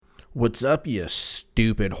What's up, you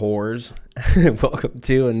stupid whores? Welcome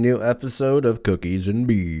to a new episode of Cookies and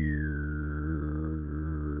Beer.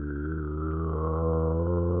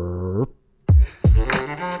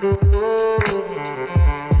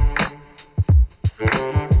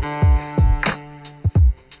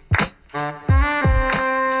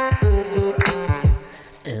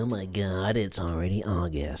 Oh my god, it's already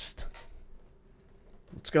August.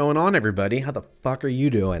 What's going on, everybody? How the fuck are you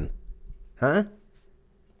doing? Huh?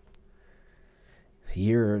 The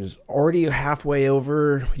year is already halfway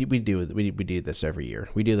over. We do this every year.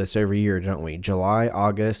 We do this every year, don't we? July,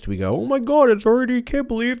 August, we go, oh my god, it's already, can't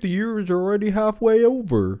believe the year is already halfway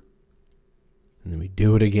over. And then we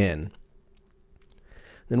do it again.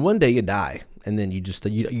 Then one day you die, and then you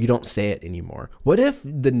don't say it anymore. What if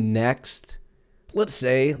the next, let's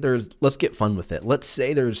get fun with it. Let's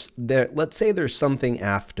say there's something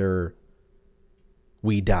after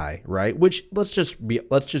we die, right? Which let's just be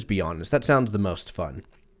honest. That sounds the most fun.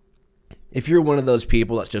 If you're one of those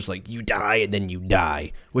people that's just like you die and then you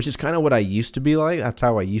die, which is kind of what I used to be like. That's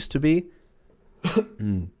how I used to be.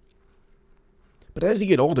 But as you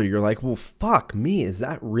get older, you're like, well, fuck me. Is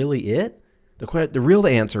that really it? The real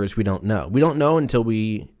answer is we don't know. We don't know until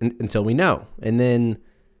we know, and then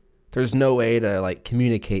there's no way to like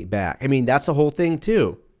communicate back. I mean, that's a whole thing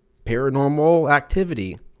too. Paranormal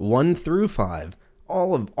Activity 1 through 5.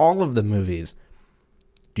 All of the movies.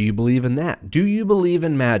 Do you believe in that? Do you believe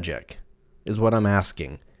in magic? Is what I'm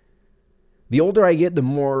asking. The older I get, the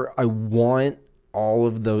more I want all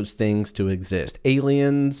of those things to exist.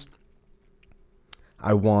 Aliens.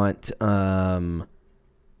 I want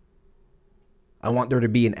there to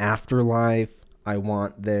be an afterlife. I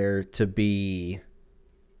want there to be,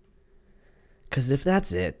 because if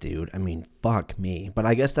that's it, dude, I mean, fuck me. But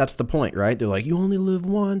I guess that's the point, right? They're like, you only live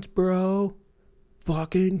once, bro.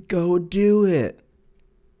 Fucking go do it.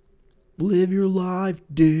 Live your life,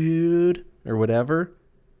 dude. Or whatever.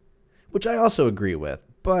 Which I also agree with.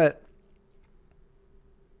 But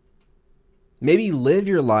maybe live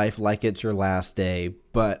your life like it's your last day.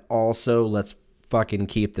 But also let's fucking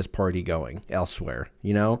keep this party going elsewhere.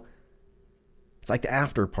 You know? It's like the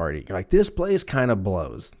after party. You're like, this place kind of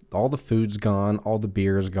blows. All the food's gone. All the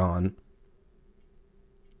beer's gone.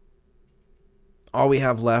 All we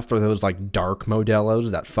have left are those like dark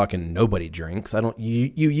Modelo's that fucking nobody drinks.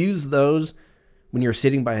 You use those when you're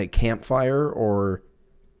sitting by a campfire or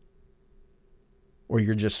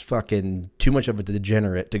you're just fucking too much of a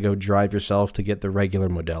degenerate to go drive yourself to get the regular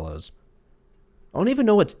Modelo's. I don't even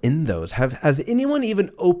know what's in those. Has anyone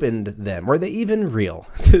even opened them? Are they even real?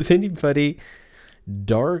 Does anybody?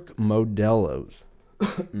 Dark Modelo's.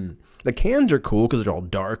 The cans are cool because they're all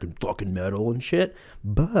dark and fucking metal and shit,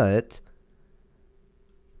 but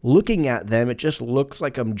looking at them, it just looks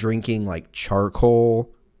like I'm drinking like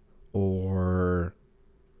charcoal, or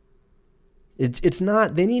it's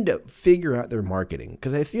not. They need to figure out their marketing,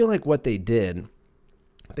 because I feel like what they did,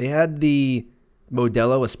 they had the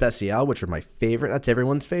Modelo Especial, which are my favorite. That's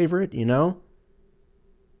everyone's favorite, you know?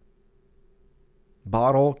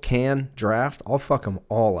 Bottle, can, draft, I'll fuck them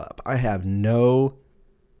all up. I have no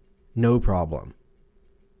problem.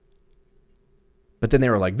 But then they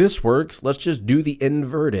were like, this works. Let's just do the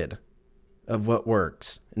inverted of what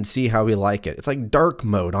works and see how we like it. It's like dark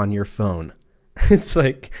mode on your phone. It's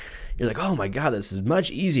like, you're like, oh my God, this is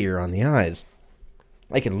much easier on the eyes.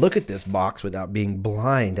 I can look at this box without being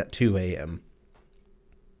blind at 2 a.m.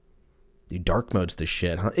 Dude, dark mode's the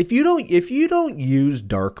shit, huh? If you don't use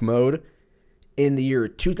dark mode in the year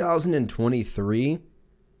 2023,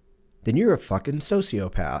 then you're a fucking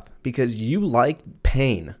sociopath, because you like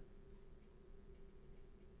pain.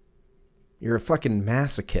 You're a fucking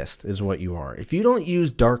masochist is what you are. If you don't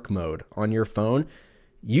use dark mode on your phone,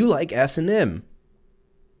 you like S&M.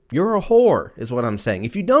 You're a whore is what I'm saying.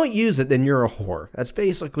 If you don't use it, then you're a whore. That's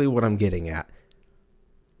basically what I'm getting at.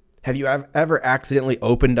 Have you ever accidentally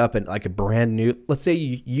opened up like a brand new, let's say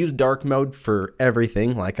you use dark mode for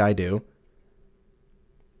everything like I do,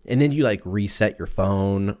 and then you like reset your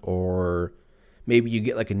phone, or maybe you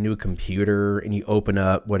get like a new computer and you open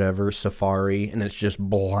up whatever, Safari, and it's just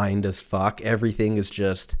blind as fuck. Everything is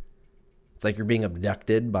just, it's like you're being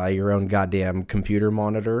abducted by your own goddamn computer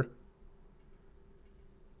monitor.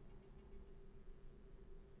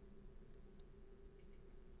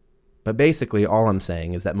 But basically, all I'm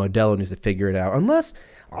saying is that Modelo needs to figure it out. Unless,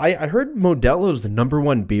 I heard Modelo is the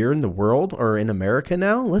 #1 beer in the world, or in America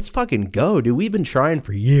now. Let's fucking go, dude. We've been trying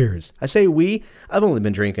for years. I say I've only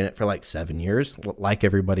been drinking it for like 7 years, like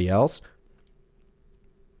everybody else.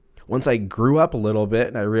 Once I grew up a little bit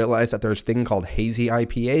and I realized that there's a thing called hazy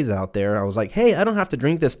IPAs out there, I was like, hey, I don't have to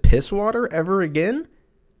drink this piss water ever again.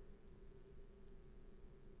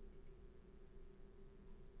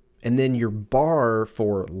 And then your bar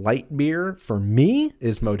for light beer, for me,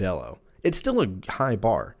 is Modelo. It's still a high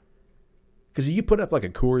bar. Because you put up like a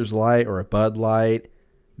Coors Light or a Bud Light,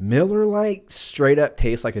 Miller Lite straight up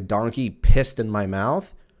tastes like a donkey pissed in my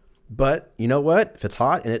mouth. But you know what? If it's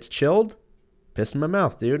hot and it's chilled, piss in my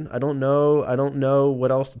mouth, dude. I don't know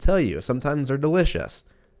what else to tell you. Sometimes they're delicious.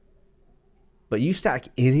 But you stack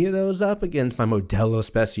any of those up against my Modelo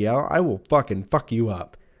Special, I will fucking fuck you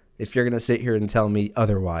up. If you're going to sit here and tell me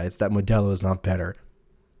otherwise, that Modelo is not better.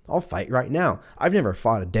 I'll fight right now. I've never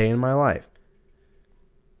fought a day in my life.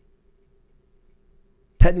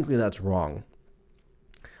 Technically, that's wrong.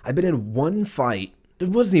 I've been in one fight. It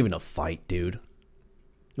wasn't even a fight, dude.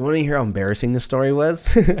 You want to hear how embarrassing this story was?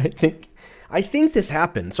 I think this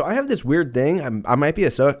happened. So I have this weird thing. I might be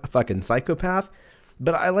a fucking psychopath,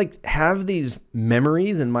 but I like have these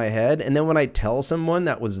memories in my head, and then when I tell someone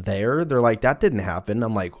that was there, they're like, "That didn't happen."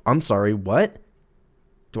 I'm like, "I'm sorry, what?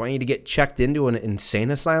 Do I need to get checked into an insane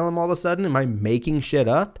asylum all of a sudden? Am I making shit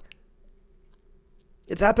up?"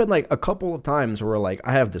 It's happened like a couple of times where like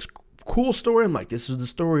I have this cool story. I'm like, "This is the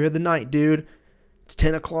story of the night, dude. It's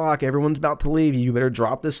 10 o'clock. Everyone's about to leave. You better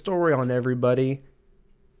drop this story on everybody."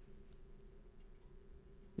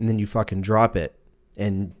 And then you fucking drop it.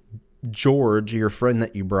 And George, your friend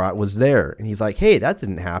that you brought, was there. And he's like, "Hey, that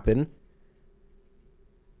didn't happen."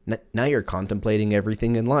 Now you're contemplating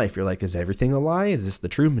everything in life. You're like, is everything a lie? Is this the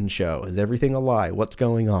Truman Show? Is everything a lie? What's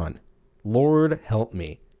going on? Lord help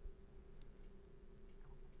me.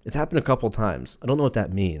 It's happened a couple times. I don't know what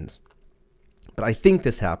that means. But I think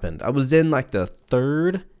this happened. I was in like the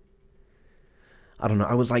third. I don't know.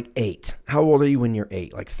 I was like 8. How old are you when you're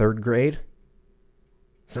 8? Like 3rd grade?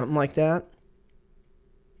 Something like that.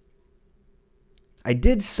 I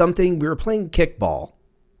did something. We were playing kickball.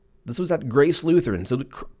 This was at Grace Lutheran, so the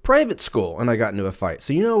private school, and I got into a fight.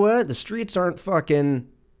 So you know what? The streets aren't fucking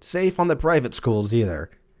safe on the private schools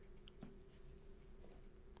either.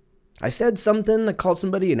 I said something. I called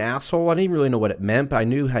somebody an asshole. I didn't even really know what it meant, but I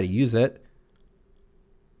knew how to use it.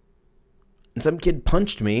 And some kid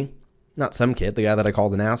punched me. Not some kid, the guy that I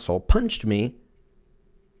called an asshole, punched me.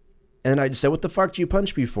 And I just said, "What the fuck did you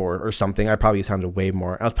punch me for?" Or something. I probably sounded way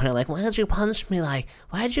more. I was probably like, why did you punch me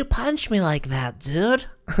like that, dude?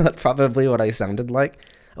 That's probably what I sounded like.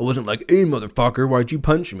 I wasn't like, "Hey, motherfucker, why'd you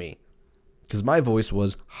punch me?" Because my voice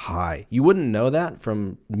was high. You wouldn't know that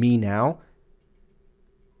from me now.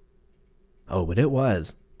 Oh, but it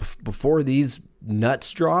was. Before these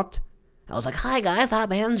nuts dropped, I was like, "Hi, guys,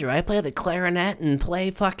 I'm Andrew. I play the clarinet and play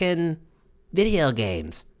fucking video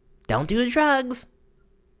games. Don't do drugs."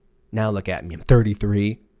 Now look at me. I'm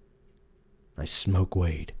 33. I smoke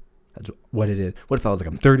weed. That's what it is. What if I was like,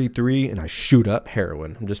 I'm 33 and I shoot up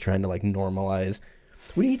heroin? I'm just trying to like normalize.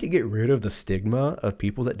 We need to get rid of the stigma of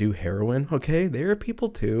people that do heroin. Okay, there are people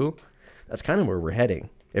too. That's kind of where we're heading.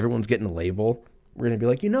 Everyone's getting a label. We're going to be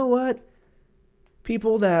like, you know what?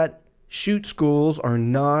 People that shoot schools are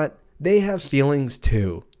not, they have feelings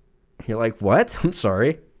too. You're like, what? I'm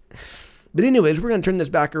sorry. But anyways, we're going to turn this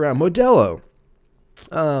back around. Modelo.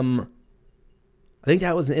 I think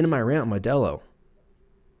that was the end of my rant on Modelo.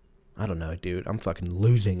 I don't know, dude. I'm fucking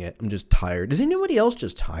losing it. I'm just tired. Is anybody else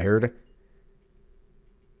just tired?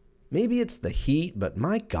 Maybe it's the heat, but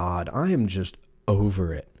my God, I am just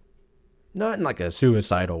over it. Not in like a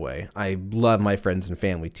suicidal way. I love my friends and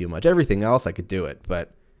family too much. Everything else, I could do it,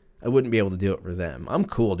 but I wouldn't be able to do it for them. I'm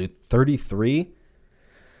cool, dude. 33?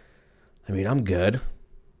 I mean, I'm good.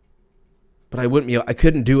 But I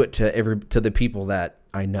couldn't do it to the people that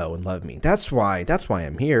I know and love me. That's why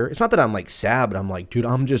I'm here. It's not that I'm like sad, but I'm like, dude,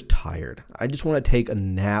 I'm just tired. I just want to take a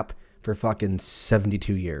nap for fucking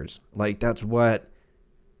 72 years. Like that's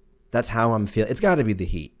how I'm feeling. It's got to be the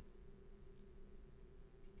heat.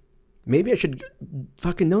 Maybe I should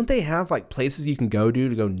fucking, don't they have like places you can go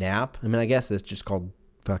to go nap? I mean, I guess it's just called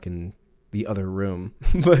fucking the other room,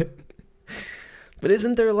 But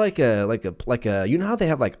isn't there like a you know how they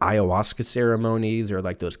have like ayahuasca ceremonies or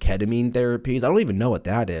like those ketamine therapies? I don't even know what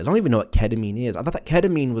that is. I don't even know what ketamine is. I thought that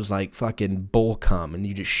ketamine was like fucking bull cum and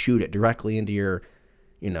you just shoot it directly into your,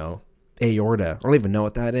 aorta. I don't even know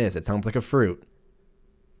what that is. It sounds like a fruit.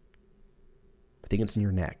 I think it's in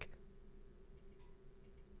your neck.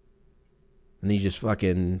 And then you just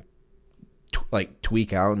fucking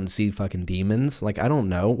tweak out and see fucking demons. Like, I don't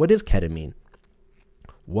know. What is ketamine?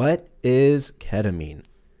 What is ketamine?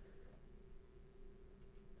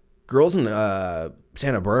 Girls in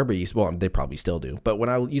Santa Barbara they probably still do, but when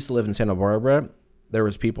I used to live in Santa Barbara, there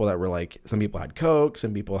was people that were like, some people had coke,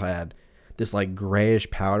 some people had this like grayish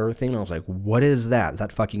powder thing. And I was like, what is that? Is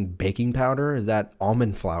that fucking baking powder? Is that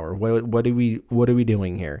almond flour? What are we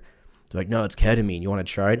doing here? They're like, no, it's ketamine. You want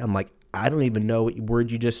to try it? I'm like, I don't even know what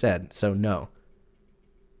word you just said, so no.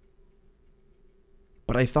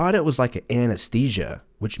 But I thought it was like an anesthesia,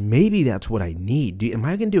 which maybe that's what I need. Am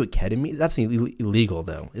I going to do a ketamine? That's illegal,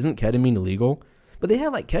 though. Isn't ketamine illegal? But they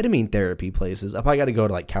have like ketamine therapy places. I probably got to go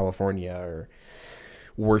to like California or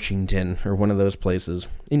Washington or one of those places.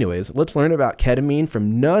 Anyways, let's learn about ketamine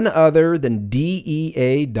from none other than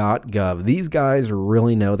DEA.gov. These guys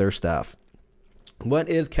really know their stuff. What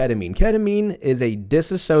is ketamine? Ketamine is a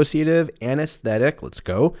dissociative anesthetic. Let's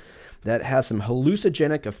go. That has some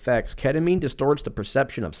hallucinogenic effects. Ketamine distorts the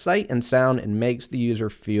perception of sight and sound and makes the user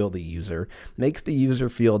feel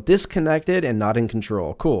disconnected and not in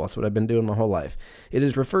control. Cool. That's what I've been doing my whole life. It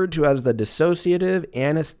is referred to as the dissociative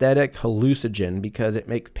anesthetic hallucinogen because it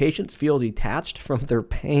makes patients feel detached from their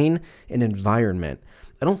pain and environment.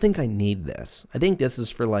 I don't think I need this. I think this is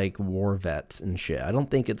for like war vets and shit. I don't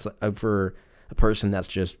think it's for a person that's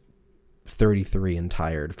just 33 and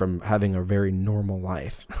tired from having a very normal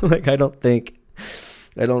life. Like, I don't think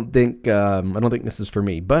this is for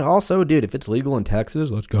me. But also, dude, if it's legal in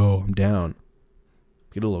Texas, let's go. I'm down.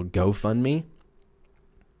 Get a little GoFundMe.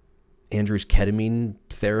 Andrew's ketamine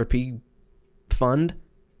therapy fund.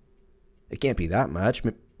 It can't be that much.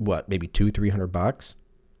 What, maybe $200-$300?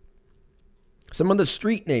 Some of the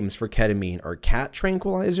street names for ketamine are cat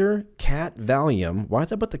tranquilizer, cat Valium. Why is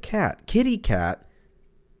that about the cat? Kitty cat.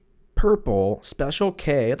 Purple, Special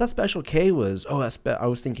K. I thought Special K was, I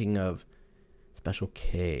was thinking of Special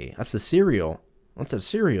K. That's the cereal. That's a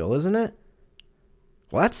cereal, isn't it?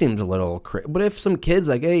 Well, that seems a little crazy. But if some kid's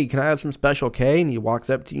like, hey, can I have some Special K? And he walks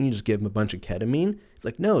up to you and you just give him a bunch of ketamine. It's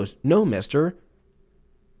like, no, mister.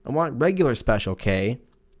 I want regular Special K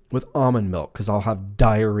with almond milk because I'll have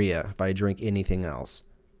diarrhea if I drink anything else.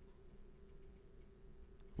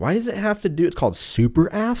 Why does it have to do, it's called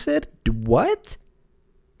super acid? What?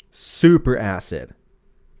 Super acid.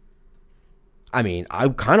 I mean, I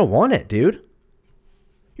kind of want it, dude.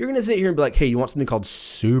 You're going to sit here and be like, hey, you want something called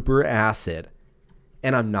super acid?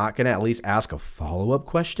 And I'm not going to at least ask a follow-up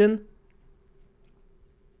question?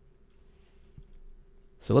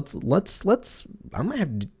 So let's, I might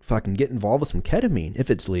have to fucking get involved with some ketamine if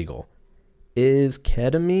it's legal. Is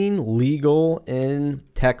ketamine legal in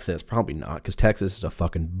Texas? Probably not, because Texas is a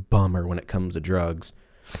fucking bummer when it comes to drugs.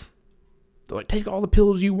 They're like, take all the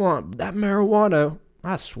pills you want. That marijuana,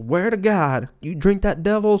 I swear to God, you drink that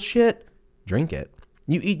devil shit, drink it.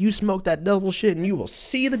 You smoke that devil shit and you will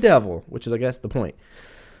see the devil, which is, I guess, the point.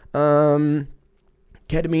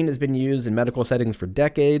 Ketamine has been used in medical settings for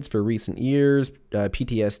decades, for recent years.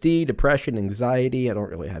 PTSD, depression, anxiety. I don't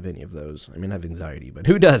really have any of those. I mean, I have anxiety, but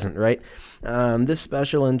who doesn't, right? This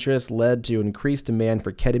special interest led to increased demand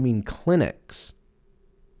for ketamine clinics.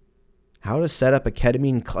 How to set up a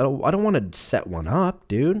ketamine I don't want to set one up,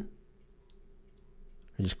 dude.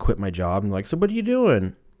 I just quit my job and like, so what are you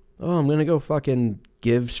doing? Oh, I'm going to go fucking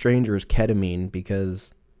give strangers ketamine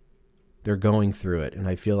because they're going through it. And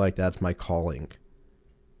I feel like that's my calling.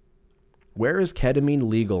 Where is ketamine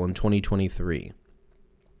legal in 2023?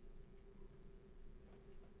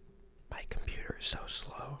 My computer is so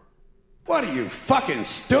slow. What are you, fucking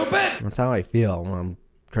stupid? That's how I feel when I'm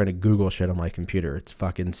trying to Google shit on my computer. It's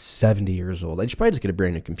fucking 70 years old. I should probably just get a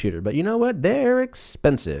brand new computer. But you know what? They're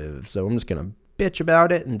expensive. So I'm just going to bitch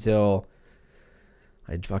about it until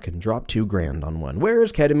I fucking drop $2,000 on one. Where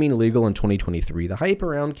is ketamine legal in 2023? The hype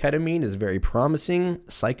around ketamine is very promising.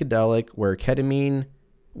 Psychedelic, where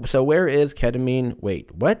is ketamine?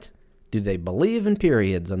 Wait, what? Do they believe in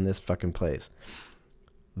periods on this fucking place?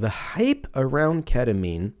 The hype around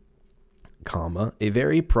ketamine, comma, a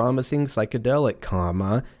very promising psychedelic,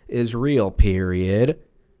 comma, is real, period.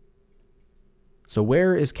 So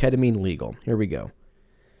where is ketamine legal? Here we go.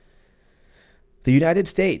 The United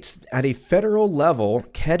States, at a federal level,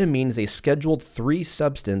 ketamine is a Scheduled III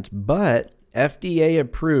substance, but FDA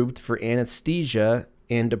approved for anesthesia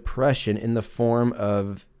and depression in the form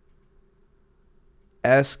of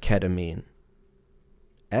esketamine.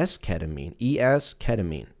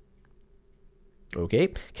 Esketamine. Okay.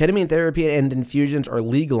 Ketamine therapy and infusions are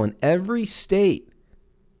legal in every state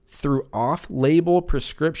through off-label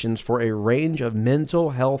prescriptions for a range of mental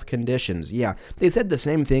health conditions. Yeah, they said the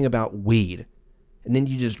same thing about weed. And then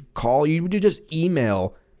you just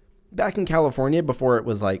email. Back in California, before it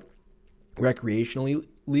was like recreationally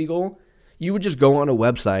legal, you would just go on a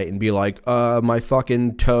website and be like, my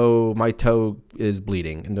toe is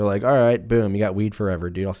bleeding. And they're like, all right, boom, you got weed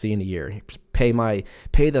forever, dude. I'll see you in a year. Pay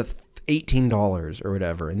the $18 or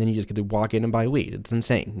whatever. And then you just get to walk in and buy weed. It's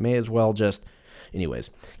insane. May as well just,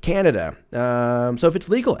 anyways. Canada. So if it's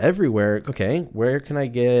legal everywhere, okay, where can I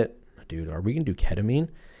get, dude, are we going to do ketamine?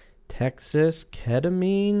 Texas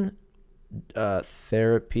ketamine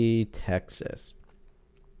therapy, Texas.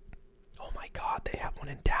 Oh my God, they have one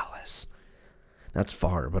in Dallas. That's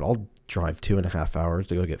far, but I'll drive 2.5 hours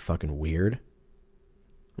to go get fucking weird.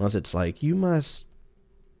 Unless it's like, you must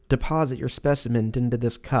deposit your specimen into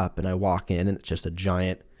this cup, and I walk in and it's just a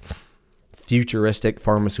giant futuristic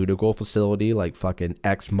pharmaceutical facility like fucking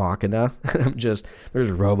Ex Machina. And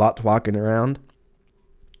there's robots walking around.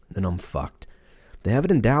 Then I'm fucked. They have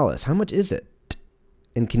it in Dallas. How much is it?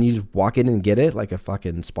 And can you just walk in and get it like a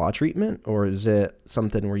fucking spa treatment? Or is it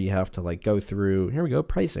something where you have to like go through, here we go,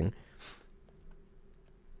 pricing.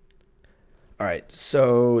 All right,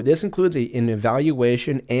 so this includes an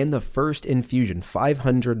evaluation and the first infusion,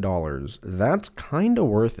 $500. That's kind of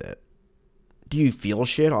worth it. Do you feel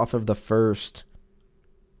shit off of the first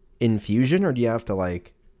infusion, or do you have to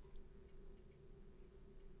like,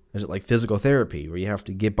 is it like physical therapy where you have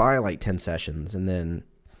to get by like 10 sessions and then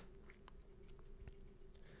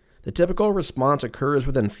the typical response occurs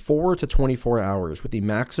within 4 to 24 hours, with the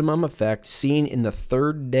maximum effect seen in the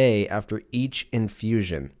 3rd day after each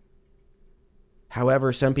infusion.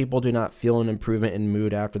 However, some people do not feel an improvement in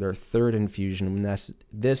mood after their 3rd infusion, and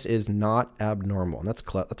this is not abnormal. And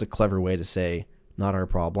that's a clever way to say, not our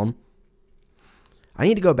problem. I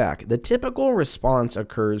need to go back. The typical response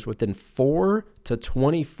occurs within 4 to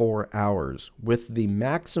 24 hours, with the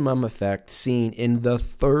maximum effect seen in the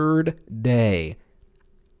 3rd day.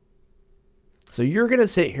 So you're going to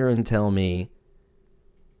sit here and tell me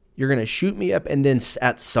you're going to shoot me up and then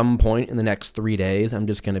at some point in the next 3 days, I'm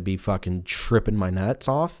just going to be fucking tripping my nuts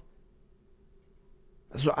off?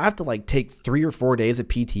 So I have to like take 3 or 4 days of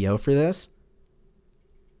PTO for this?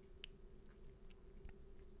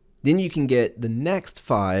 Then you can get the next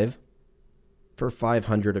 5 for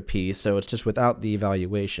 $500 a piece, so it's just without the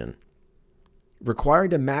evaluation.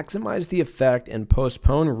 Required to maximize the effect and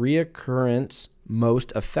postpone reoccurrence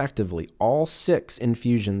most effectively. All 6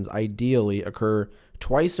 infusions ideally occur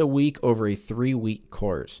twice a week over a 3-week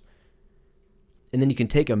course. And then you can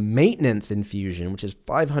take a maintenance infusion, which is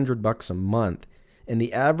 $500 a month. And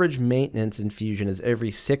the average maintenance infusion is every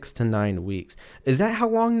 6 to 9 weeks. Is that how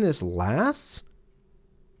long this lasts?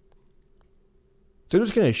 So they're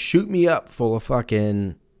just going to shoot me up full of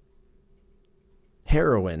fucking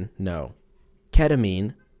heroin? No.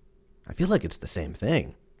 Ketamine. I feel like it's the same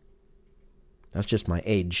thing. That's just my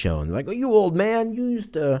age showing. Like, oh, you old man, you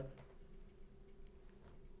used to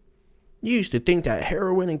think that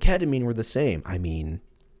heroin and ketamine were the same. I mean,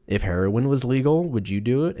 if heroin was legal, would you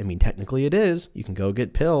do it? I mean, technically it is. You can go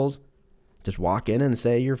get pills. Just walk in and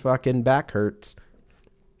say your fucking back hurts.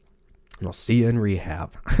 And I'll see you in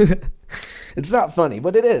rehab. It's not funny,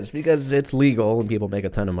 but it is, because it's legal and people make a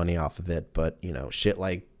ton of money off of it. But, you know, shit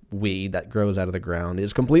like weed that grows out of the ground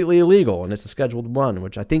is completely illegal, and it's a Scheduled 1,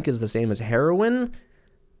 which I think is the same as heroin.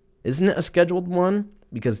 Isn't it a Scheduled 1?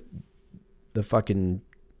 Because the fucking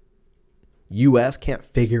U.S. can't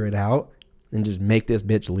figure it out and just make this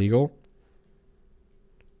bitch legal.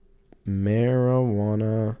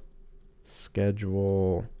 Marijuana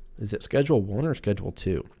schedule. Is it Schedule 1 or Schedule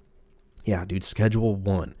 2? Yeah, dude, Schedule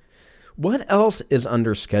 1. What else is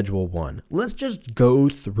under Schedule 1? Let's just go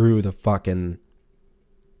through the fucking...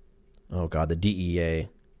 Oh, God, the DEA.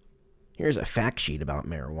 Here's a fact sheet about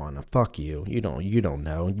marijuana. Fuck you. You don't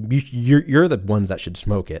know. You're the ones that should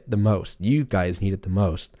smoke it the most. You guys need it the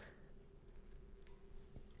most.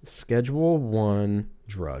 Schedule 1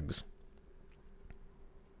 drugs.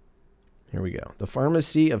 Here we go. The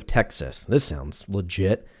Pharmacy of Texas. This sounds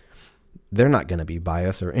legit. They're not going to be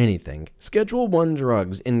biased or anything. Schedule 1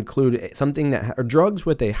 drugs include something that are drugs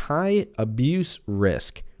with a high abuse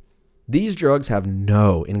risk. These drugs have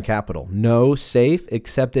no safe,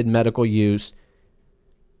 accepted medical use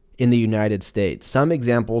in the United States. Some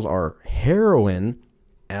examples are heroin,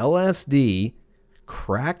 LSD,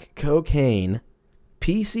 crack cocaine,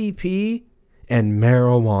 PCP, and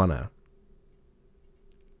marijuana.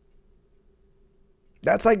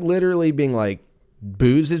 That's like literally being like,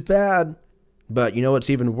 booze is bad, but you know what's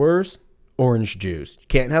even worse? Orange juice. You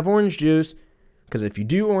can't have orange juice, because if you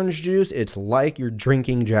do orange juice, it's like you're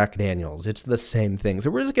drinking Jack Daniels. It's the same thing. So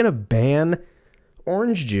we're just going to ban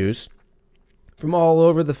orange juice from all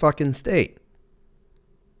over the fucking state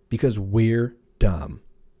because we're dumb.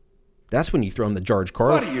 That's when you throw him the George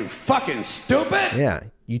Carlin. What are you, fucking stupid? Yeah,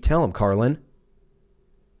 you tell him, Carlin.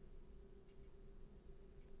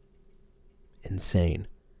 Insane.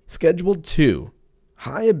 Scheduled 2.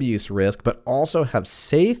 High abuse risk, but also have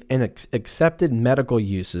safe and accepted medical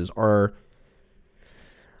uses are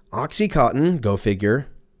Oxycontin, go figure,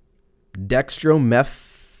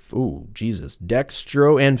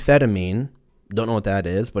 dextroamphetamine, Don't know what that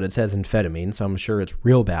is, but it says amphetamine, so I'm sure it's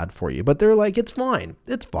real bad for you. But they're like, it's fine.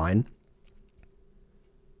 It's fine.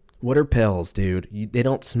 What are pills, dude? They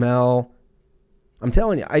don't smell. I'm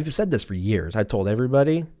telling you, I've said this for years. I told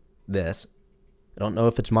everybody this. I don't know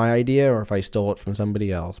if it's my idea or if I stole it from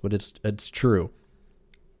somebody else, but it's true.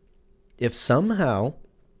 If somehow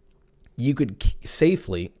you could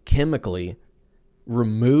safely, chemically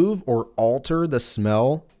remove or alter the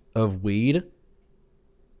smell of weed,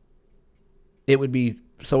 it would be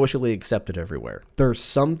socially accepted everywhere. There's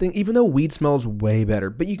something, even though weed smells way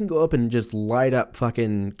better, but you can go up and just light up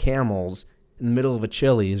fucking Camels in the middle of a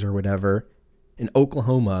Chili's or whatever in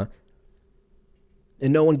Oklahoma,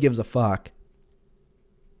 and no one gives a fuck.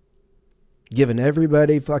 Giving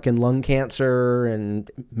everybody fucking lung cancer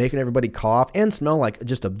and making everybody cough and smell like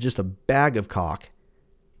just a bag of cock.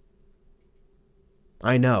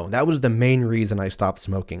 I know, that was the main reason I stopped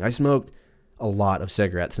smoking. I smoked a lot of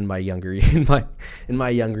cigarettes in my younger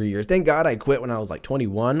years. Thank God I quit when I was like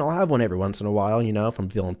 21. I'll have one every once in a while, if I'm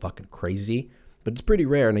feeling fucking crazy. But it's pretty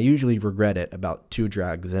rare, and I usually regret it about 2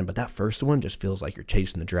 drags in. But that first one just feels like you're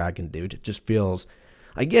chasing the dragon, dude. It just feels...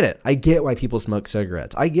 I get it. I get why people smoke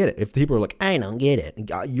cigarettes. I get it. If people are like, I don't get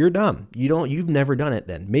it, you're dumb. You've never done it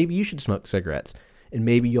then. Maybe you should smoke cigarettes, and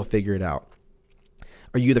maybe you'll figure it out.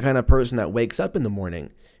 Are you the kind of person that wakes up in the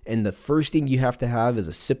morning and the first thing you have to have is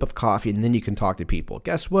a sip of coffee and then you can talk to people?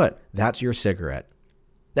 Guess what? That's your cigarette.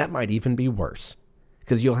 That might even be worse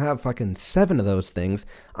because you'll have fucking 7 of those things.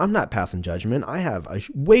 I'm not passing judgment. I have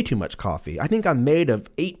way too much coffee. I think I'm made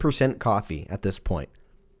of 8% coffee at this point.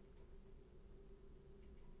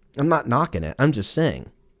 I'm not knocking it. I'm just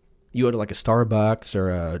saying. You go to like a Starbucks or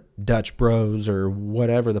a Dutch Bros or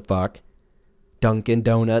whatever the fuck, Dunkin'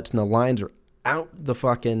 Donuts, and the lines are out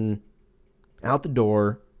the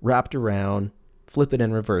door, wrapped around, flipped it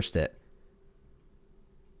and reversed it.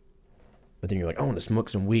 But then you're like, I want to smoke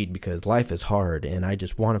some weed because life is hard and I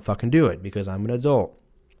just want to fucking do it because I'm an adult.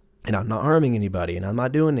 And I'm not harming anybody and I'm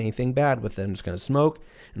not doing anything bad with it. I'm just going to smoke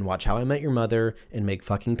and watch How I Met Your Mother and make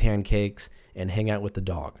fucking pancakes and hang out with the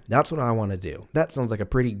dog. That's what I want to do. That sounds like a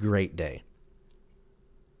pretty great day.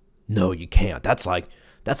 No, you can't. That's like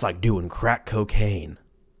doing crack cocaine.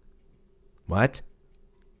 What?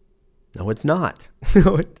 No, it's not.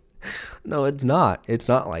 No, it's not. It's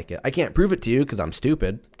not like it. I can't prove it to you because I'm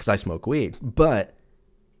stupid because I smoke weed. But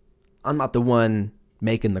I'm not the one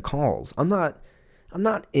making the calls. I'm not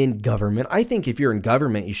in government. I think if you're in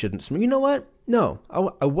government, you shouldn't smoke. You know what? No,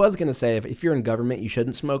 I was going to say if you're in government, you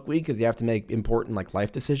shouldn't smoke weed because you have to make important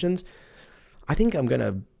life decisions. I think I'm going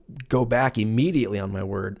to go back immediately on my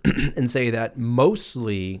word and say that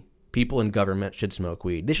mostly people in government should smoke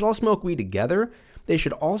weed. They should all smoke weed together. They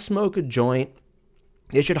should all smoke a joint.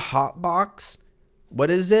 They should hotbox. What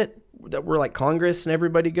is it? That where Congress and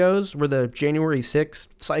everybody goes? Where the January 6th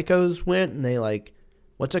psychos went and they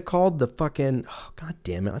what's it called? The fucking, oh, God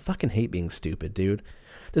damn it. I fucking hate being stupid, dude.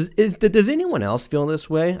 Does anyone else feel this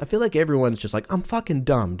way? I feel like everyone's just like, I'm fucking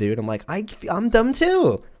dumb, dude. I'm like, I'm dumb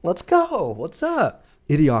too. Let's go. What's up?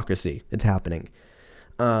 Idiocracy. It's happening.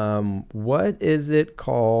 What is it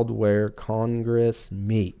called where Congress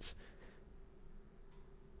meets?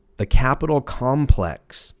 The Capitol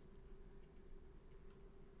Complex.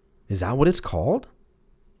 Is that what it's called?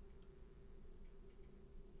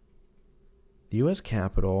 The U.S.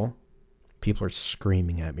 Capitol. People are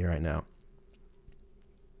screaming at me right now.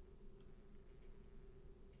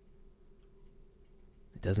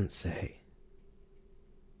 It doesn't say.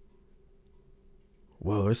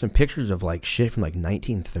 Whoa, there's some pictures of shit from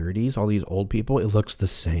 1930s. All these old people. It looks the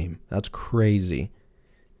same. That's crazy.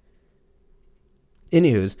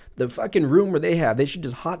 Anywho's, the fucking room where they should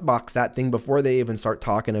just hotbox that thing before they even start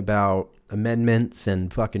talking about amendments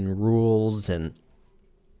and fucking rules. And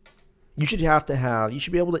you should have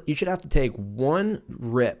to take one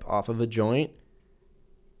rip off of a joint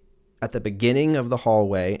at the beginning of the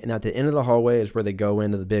hallway, and at the end of the hallway is where they go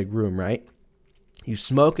into the big room, right? You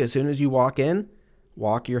smoke as soon as you walk in,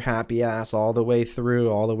 walk your happy ass all the way through,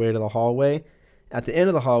 all the way to the hallway. At the end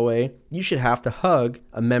of the hallway, you should have to hug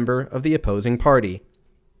a member of the opposing party.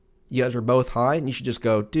 You guys are both high, and you should just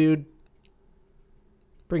go, dude,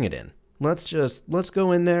 bring it in. Let's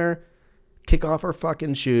go in there, kick off our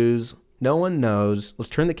fucking shoes. No one knows. Let's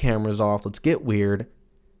turn the cameras off. Let's get weird.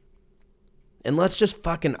 And let's just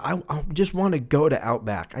fucking, I just want to go to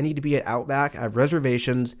Outback. I need to be at Outback. I have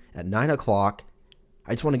reservations at 9 o'clock.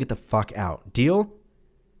 I just want to get the fuck out. Deal?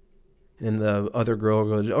 And the other girl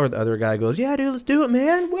goes, or the other guy goes, yeah, dude, let's do it,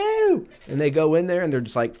 man. Woo! And they go in there and they're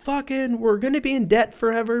just like, fucking, we're going to be in debt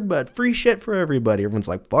forever, but free shit for everybody. Everyone's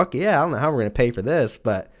like, fuck yeah, I don't know how we're going to pay for this,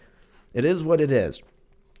 but it is what it is.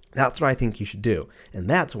 That's what I think you should do. And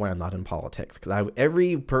that's why I'm not in politics. Because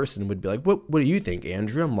every person would be like, what do you think,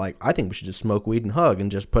 Andrew? I'm like, I think we should just smoke weed and hug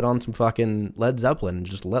and just put on some fucking Led Zeppelin and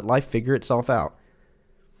just let life figure itself out.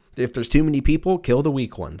 If there's too many people, kill the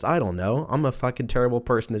weak ones. I don't know. I'm a fucking terrible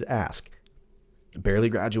person to ask. Barely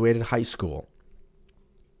graduated high school.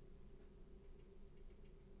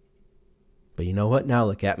 But you know what? Now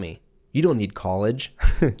look at me. You don't need college.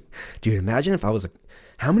 Dude, imagine if I was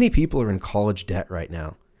how many people are in college debt right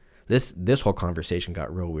now? This whole conversation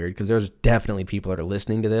got real weird because there's definitely people that are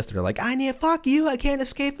listening to this that are like, fuck you, I can't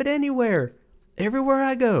escape it anywhere. Everywhere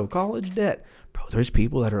I go, college debt. Bro, there's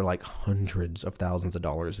people that are like hundreds of thousands of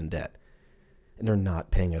dollars in debt and they're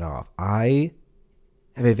not paying it off. I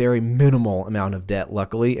have a very minimal amount of debt,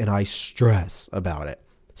 luckily, and I stress about it.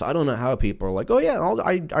 So I don't know how people are like, oh yeah,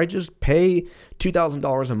 I just pay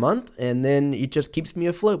 $2,000 a month and then it just keeps me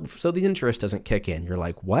afloat so the interest doesn't kick in. You're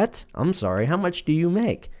like, what? I'm sorry, how much do you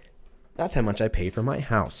make? That's how much I pay for my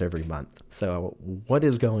house every month. So what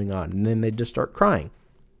is going on? And then they just start crying.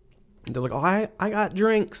 They're like, oh, I got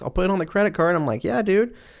drinks. I'll put it on the credit card. I'm like, yeah,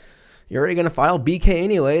 dude, you're already going to file BK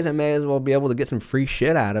anyways. I may as well be able to get some free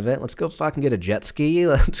shit out of it. Let's go fucking get a jet ski.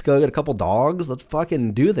 Let's go get a couple dogs. Let's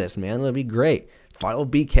fucking do this, man. It'll be great. File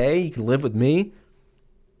BK. You can live with me.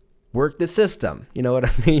 Work the system. You know what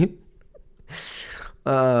I mean?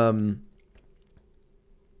 But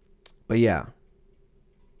yeah.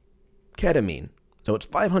 Ketamine. So it's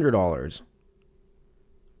 $500.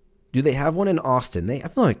 Do they have one in Austin? I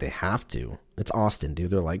feel like they have to. It's Austin,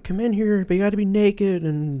 dude. They're like, come in here, but you got to be naked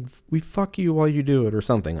and we fuck you while you do it or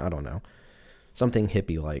something. I don't know. Something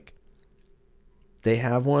hippie like. They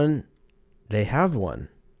have one. They have one.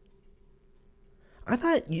 I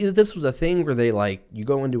thought this was a thing where they like, you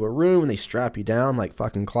go into a room and they strap you down like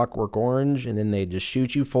fucking Clockwork Orange and then they just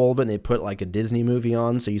shoot you full of it and they put like a Disney movie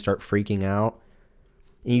on so you start freaking out.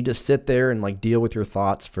 And you just sit there and like deal with your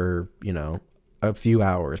thoughts for, a few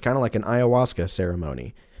hours, kind of like an ayahuasca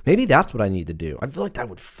ceremony. Maybe that's what I need to do. I feel like that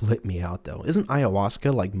would flip me out though. Isn't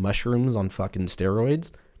ayahuasca like mushrooms on fucking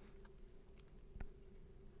steroids?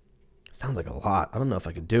 Sounds like a lot. I don't know if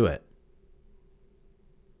I could do it.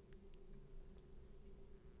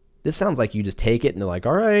 This sounds like you just take it and they're like,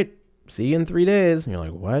 all right, see you in 3 days. And you're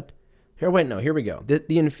like, what? Here we go.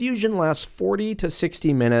 The infusion lasts 40 to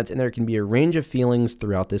 60 minutes, and there can be a range of feelings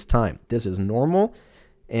throughout this time. This is normal,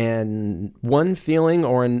 and one feeling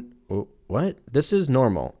This is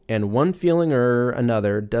normal, and one feeling or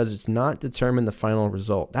another does not determine the final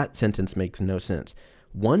result. That sentence makes no sense.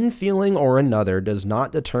 One feeling or another does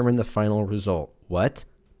not determine the final result. What?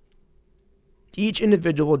 Each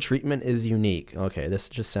individual treatment is unique. Okay, this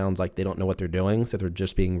just sounds like they don't know what they're doing, so they're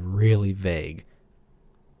just being really vague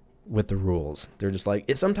with the rules. They're just like,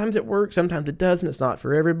 sometimes it works, sometimes it doesn't. It's not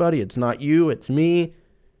for everybody. It's not you, it's me.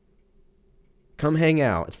 Come hang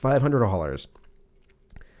out. It's $500.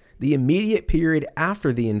 The immediate period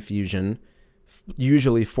after the infusion,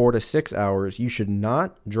 usually 4 to 6 hours, you should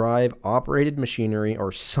not drive operated machinery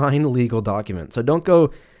or sign legal documents. So don't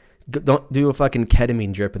do a fucking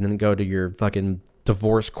ketamine drip and then go to your fucking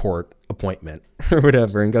divorce court appointment or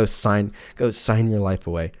whatever and go sign your life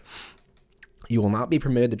away. You will not be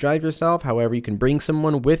permitted to drive yourself. However, you can bring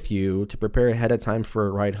someone with you to prepare ahead of time for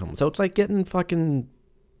a ride home. So it's like getting fucking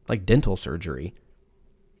like dental surgery.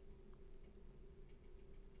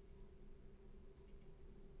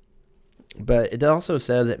 But it also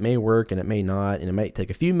says it may work and it may not, and it might take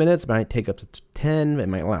a few minutes, it might take up to 10, it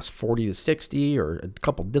might last 40 to 60, or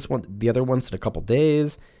the other one's in a couple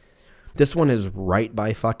days. This one is right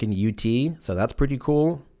by fucking UT, so that's pretty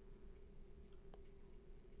cool.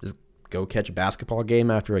 Just go catch a basketball game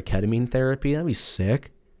after a ketamine therapy, that'd be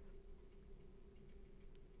sick.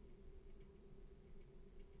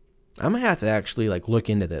 I might have to actually like look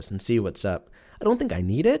into this and see what's up. I don't think I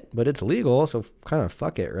need it, but it's legal, so kind of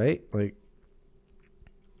fuck it, right? Like,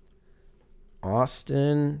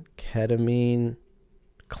 Austin Ketamine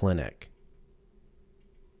Clinic.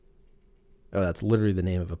 Oh, that's literally the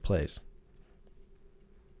name of a place.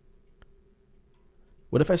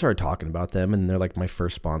 What if I started talking about them and they're like my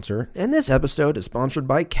first sponsor? And this episode is sponsored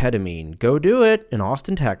by Ketamine. Go do it in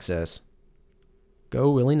Austin, Texas.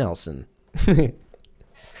 Go Willie Nelson.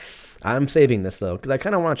 I'm saving this though, because I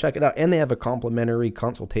kind of want to check it out. And they have a complimentary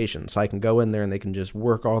consultation, so I can go in there and they can just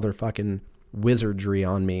work all their fucking wizardry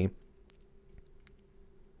on me.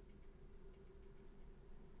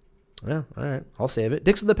 Yeah, all right. I'll save it.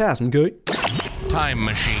 Dicks of the past, okay? Time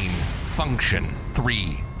machine. Function.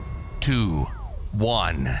 3, 2,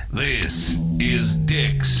 1. This is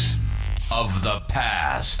Dicks of the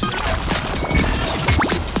Past.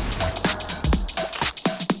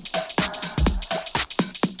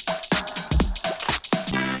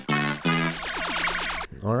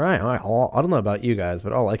 All right. I don't know about you guys,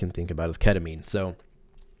 but all I can think about is ketamine. So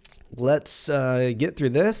let's get through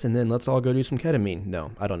this, and then let's all go do some ketamine.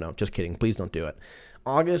 No, I don't know. Just kidding. Please don't do it.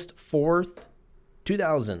 August 4th,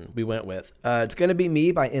 2000, we went with. It's Gonna Be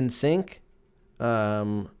Me by NSYNC.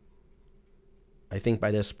 I think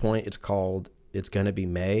by this point it's called It's Gonna Be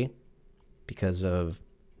May because of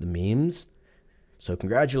the memes. So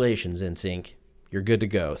congratulations, NSYNC. You're good to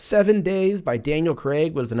go. 7 Days by Daniel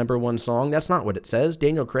Craig was the number one song. That's not what it says.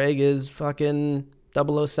 Daniel Craig is fucking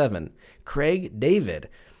 007. Craig David.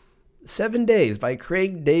 7 Days by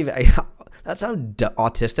Craig David. That's how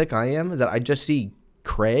autistic I am, is that I just see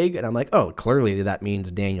Craig and I'm like, oh, clearly that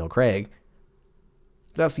means Daniel Craig.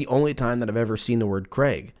 That's the only time that I've ever seen the word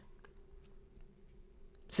Craig.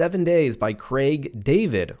 7 Days by Craig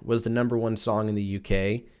David was the number one song in the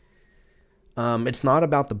UK. It's Not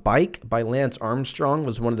About the Bike by Lance Armstrong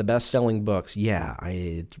was one of the best-selling books. Yeah,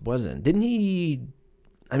 it wasn't. Didn't he?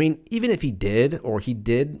 I mean, even if he did,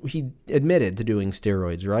 he admitted to doing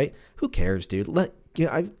steroids, right? Who cares, dude?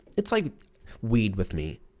 It's like weed with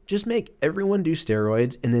me. Just make everyone do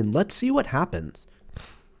steroids, and then let's see what happens.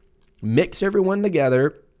 Mix everyone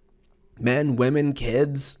together, men, women,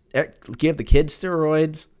 kids. Give the kids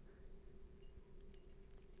steroids.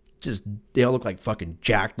 Just, they all look like fucking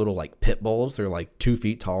jacked little like pit bulls. They're like 2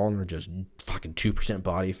 feet tall and they're just fucking 2%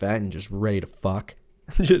 body fat and just ready to fuck.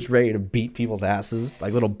 Just ready to beat people's asses.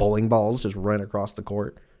 Like little bowling balls just run across the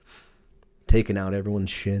court. Taking out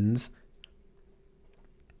everyone's shins.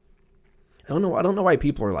 I don't know why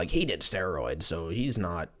people are like, he did steroids, so he's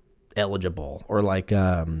not eligible. Or like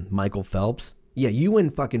Michael Phelps. Yeah, you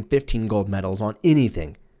win fucking 15 gold medals on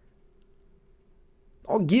anything.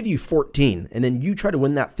 I'll give you 14, and then you try to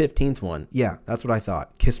win that 15th one. Yeah, that's what I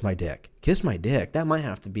thought. Kiss my dick. Kiss my dick. That might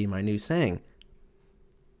have to be my new saying.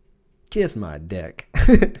 Kiss my dick.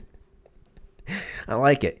 I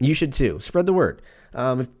like it. You should too. Spread the word.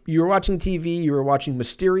 If you were watching TV, you were watching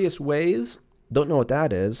Mysterious Ways. Don't know what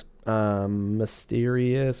that is.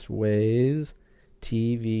 Mysterious Ways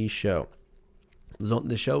TV show.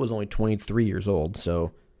 The show was only 23 years old,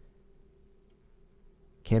 so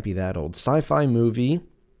can't be that old. Sci-fi movie.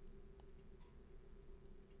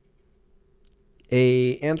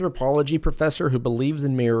 A anthropology professor who believes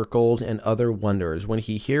in miracles and other wonders. When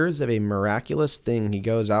he hears of a miraculous thing, he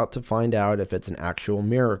goes out to find out if it's an actual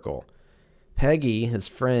miracle. Peggy, his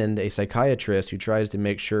friend, a psychiatrist who tries to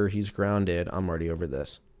make sure he's grounded. I'm already over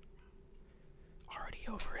this. Already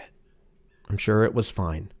over it. I'm sure it was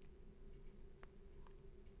fine.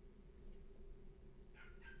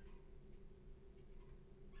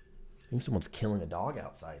 I think someone's killing a dog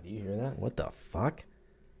outside. Do you hear that? What the fuck?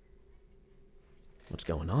 What's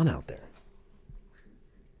going on out there?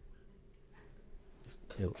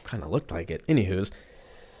 It kind of looked like it. Anywho's,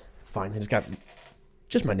 fine. I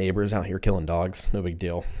just my neighbors out here killing dogs. No big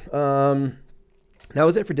deal. That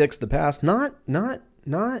was it for Dicks of the Past. Not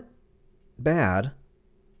bad.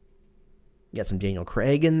 You got some Daniel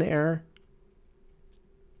Craig in there.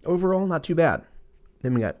 Overall, not too bad.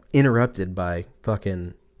 Then we got interrupted by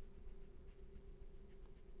fucking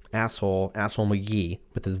asshole McGee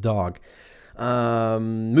with his dog.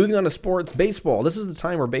 Moving on to sports, baseball. This is the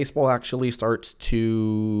time where baseball actually starts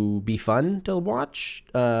to be fun to watch.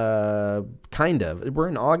 Kind of. We're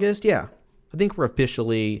in August. Yeah. I think we're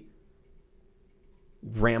officially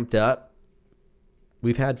ramped up.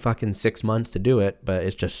 We've had fucking 6 months to do it, but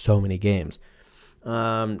it's just so many games.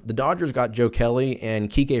 The Dodgers got Joe Kelly and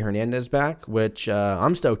Kike Hernandez back, which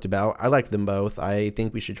I'm stoked about. I like them both. I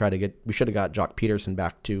think we should have got Jock Peterson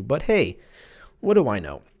back too. But hey, what do I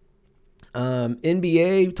know?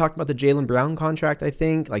 NBA, talked about the Jaylen Brown contract, I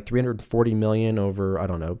think, like $340 million over, I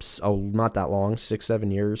don't know, not that long,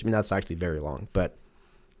 6-7 years. I mean, that's actually very long, but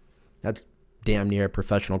that's damn near a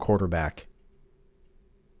professional quarterback,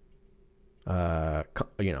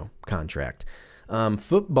 contract.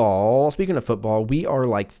 Football, speaking of football, we are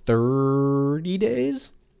like 30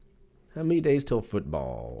 days. How many days till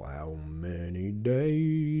football? How many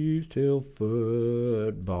days till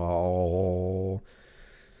football?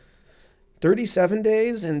 37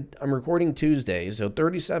 days, and I'm recording Tuesday, so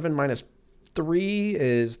 37 minus 3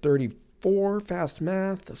 is 34, fast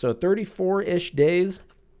math, so 34-ish days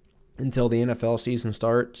until the NFL season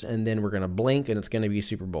starts, and then we're going to blink, and it's going to be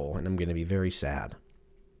Super Bowl, and I'm going to be very sad.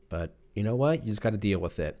 But you know what? You just got to deal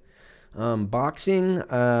with it. Boxing,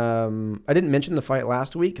 I didn't mention the fight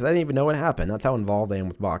last week because I didn't even know what happened. That's how involved I am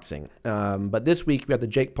with boxing. But this week we got the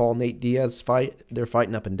Jake Paul-Nate Diaz fight. They're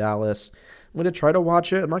fighting up in Dallas. I'm going to try to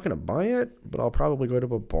watch it. I'm not going to buy it, but I'll probably go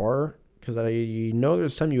to a bar because I know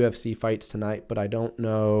there's some UFC fights tonight, but I don't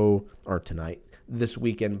know, or this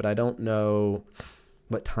weekend, but I don't know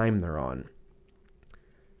what time they're on.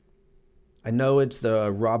 I know it's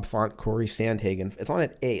the Rob Font, Corey Sandhagen. It's on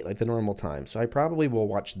at 8, like the normal time. So I probably will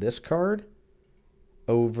watch this card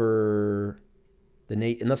over the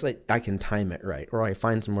Nate, unless I can time it right, or I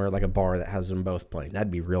find somewhere like a bar that has them both playing. That'd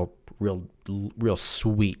be real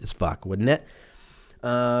sweet as fuck, wouldn't it?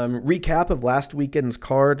 Recap of last weekend's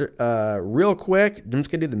card, real quick. I'm just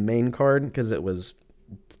gonna do the main card because it was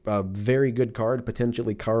a very good card,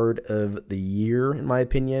 potentially card of the year in my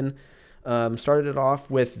opinion. Started it off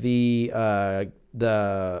with the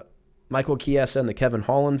Michael Chiesa and the Kevin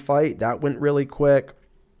Holland fight. That went really quick.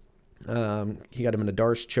 He got him in a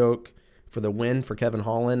Darce choke for the win for Kevin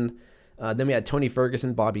Holland. Then we had Tony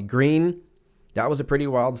Ferguson, Bobby Green. That was a pretty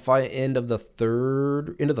wild fight. End of the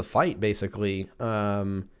fight, basically.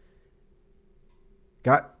 Got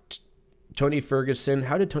Tony Ferguson.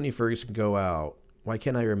 How did Tony Ferguson go out? Why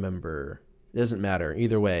can't I remember? It doesn't matter.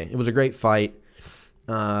 Either way, it was a great fight.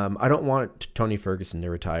 I don't want Tony Ferguson to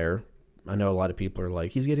retire. I know a lot of people are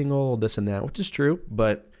like, he's getting old, this and that, which is true,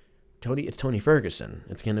 but it's Tony Ferguson.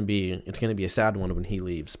 It's gonna be a sad one when he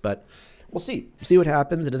leaves, but we'll see what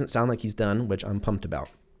happens. It doesn't sound like he's done, which I'm pumped about.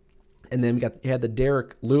 And then we had the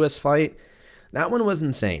Derek Lewis fight. That one was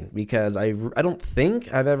insane because I don't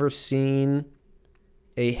think I've ever seen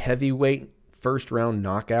a heavyweight first round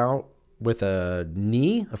knockout with a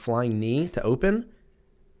flying knee to open.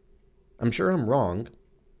 I'm sure I'm wrong,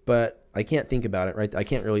 but I can't think about it, right? I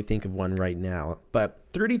can't really think of one right now. But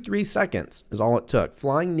 33 seconds is all it took.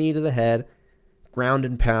 Flying knee to the head, ground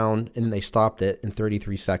and pound, and then they stopped it in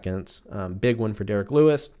 33 seconds. Big one for Derek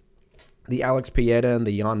Lewis. The Alex Pieta and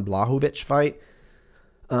the Jan Blachowicz fight.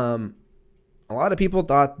 A lot of people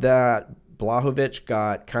thought that Blachowicz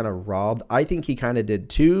got kind of robbed. I think he kind of did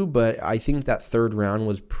too, but I think that third round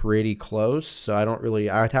was pretty close. So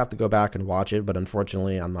I'd have to go back and watch it, but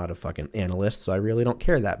unfortunately I'm not a fucking analyst, so I really don't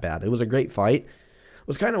care that bad. It was a great fight. It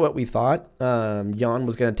was kind of what we thought. Jan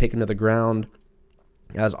was going to take him to the ground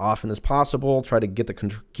as often as possible, try to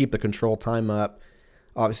keep the control time up.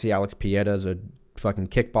 Obviously Alex Pieta is a fucking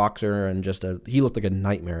kickboxer and he looked like a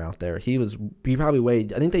nightmare out there. He probably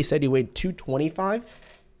weighed, I think they said he weighed 225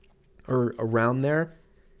 or around there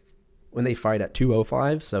when they fight at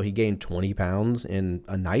 205. So he gained 20 pounds in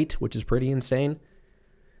a night, which is pretty insane.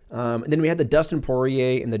 And then we had the Dustin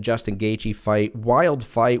Poirier and the Justin Gaethje fight. Wild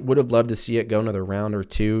fight. Would have loved to see it go another round or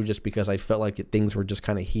two just because I felt like things were just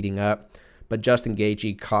kind of heating up. But Justin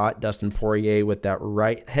Gaethje caught Dustin Poirier with that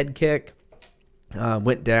right head kick.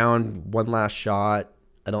 Went down, one last shot.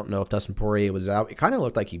 I don't know if Dustin Poirier was out. It kind of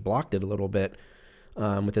looked like he blocked it a little bit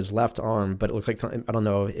with his left arm, but it looks like, I don't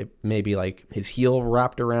know, it maybe like his heel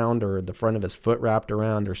wrapped around or the front of his foot wrapped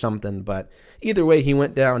around or something. But either way, he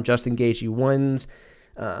went down. Justin Gaethje wins.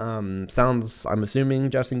 I'm assuming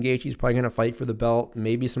Justin Gaethje is probably going to fight for the belt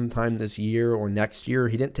maybe sometime this year or next year.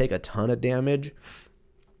 He didn't take a ton of damage,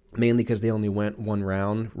 mainly because they only went one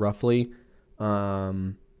round, roughly.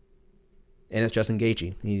 And it's Justin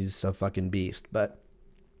Gaethje. He's a fucking beast. But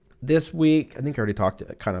this week, I think I already talked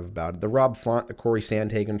kind of about it. The Rob Font, the Corey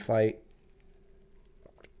Sandhagen fight.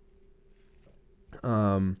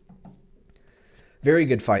 Very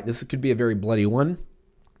good fight. This could be a very bloody one.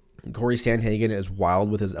 Corey Sandhagen is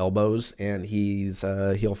wild with his elbows, and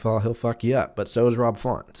he'll fuck you up. But so is Rob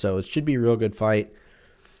Font. So it should be a real good fight.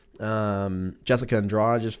 Jessica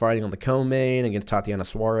Andrade is fighting on the co-main against Tatiana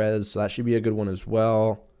Suarez, so that should be a good one as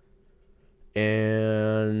well.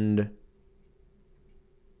 And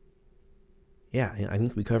yeah, I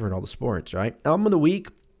think we covered all the sports, right? Album of the week.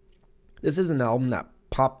 This is an album that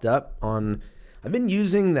popped up on, I've been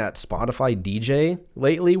using that Spotify DJ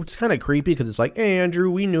lately, which is kind of creepy because it's like, hey,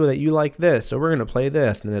 Andrew, we knew that you like this, so we're going to play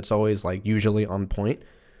this. And then it's always like usually on point.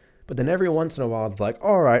 But then every once in a while, it's like,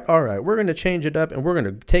 all right, we're going to change it up and we're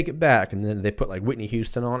going to take it back. And then they put like Whitney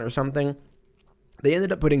Houston on or something. They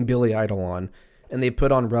ended up putting Billy Idol on, and they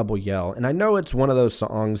put on Rebel Yell. And I know it's one of those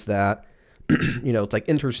songs that, it's like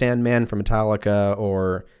Enter Sandman from Metallica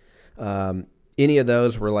or any of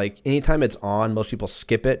those where like anytime it's on, most people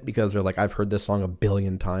skip it because they're like, I've heard this song a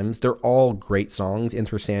billion times. They're all great songs.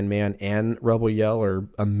 Enter Sandman and Rebel Yell are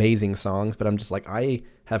amazing songs, but I'm just like, I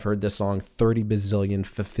have heard this song 30 bazillion,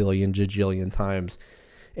 fafillion, jajillion times,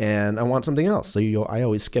 and I want something else. So I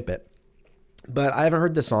always skip it. But I haven't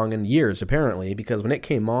heard this song in years, apparently, because when it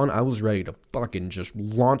came on, I was ready to fucking just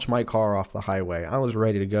launch my car off the highway. I was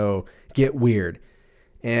ready to go get weird.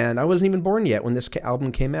 And I wasn't even born yet when this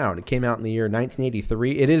album came out. It came out in the year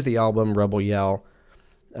 1983. It is the album Rebel Yell.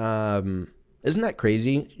 Isn't that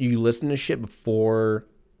crazy? You listen to shit before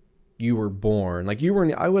you were born. Like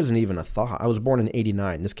I wasn't even a thought. I was born in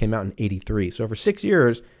 89. This came out in 83. So for 6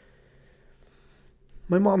 years,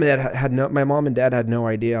 my mom and dad had no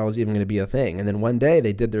idea I was even going to be a thing. And then one day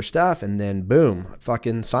they did their stuff, and then boom,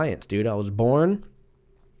 fucking science, dude. I was born.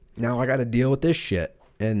 Now I got to deal with this shit.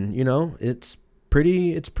 And you know, it's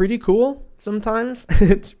pretty cool sometimes.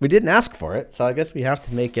 We didn't ask for it, so I guess we have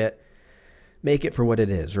to make it for what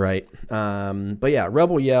it is, right? But yeah,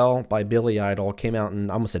 Rebel Yell by Billy Idol came out in,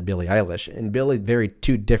 I almost said Billie Eilish, and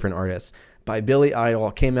two different artists. By Billy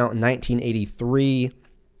Idol came out in 1983.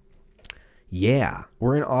 Yeah,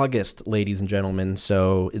 we're in August, ladies and gentlemen,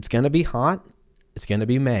 so it's going to be hot. It's going to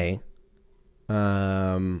be May. It's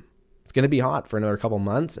going to be hot for another couple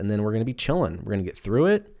months, and then we're going to be chilling. We're going to get through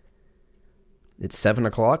it. It's 7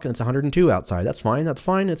 o'clock, and it's 102 outside. That's fine. It's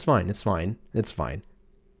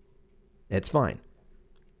fine.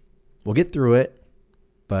 We'll get through it,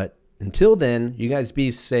 but until then, you guys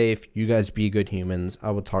be safe. You guys be good humans.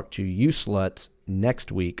 I will talk to you sluts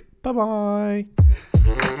next week. Bye-bye.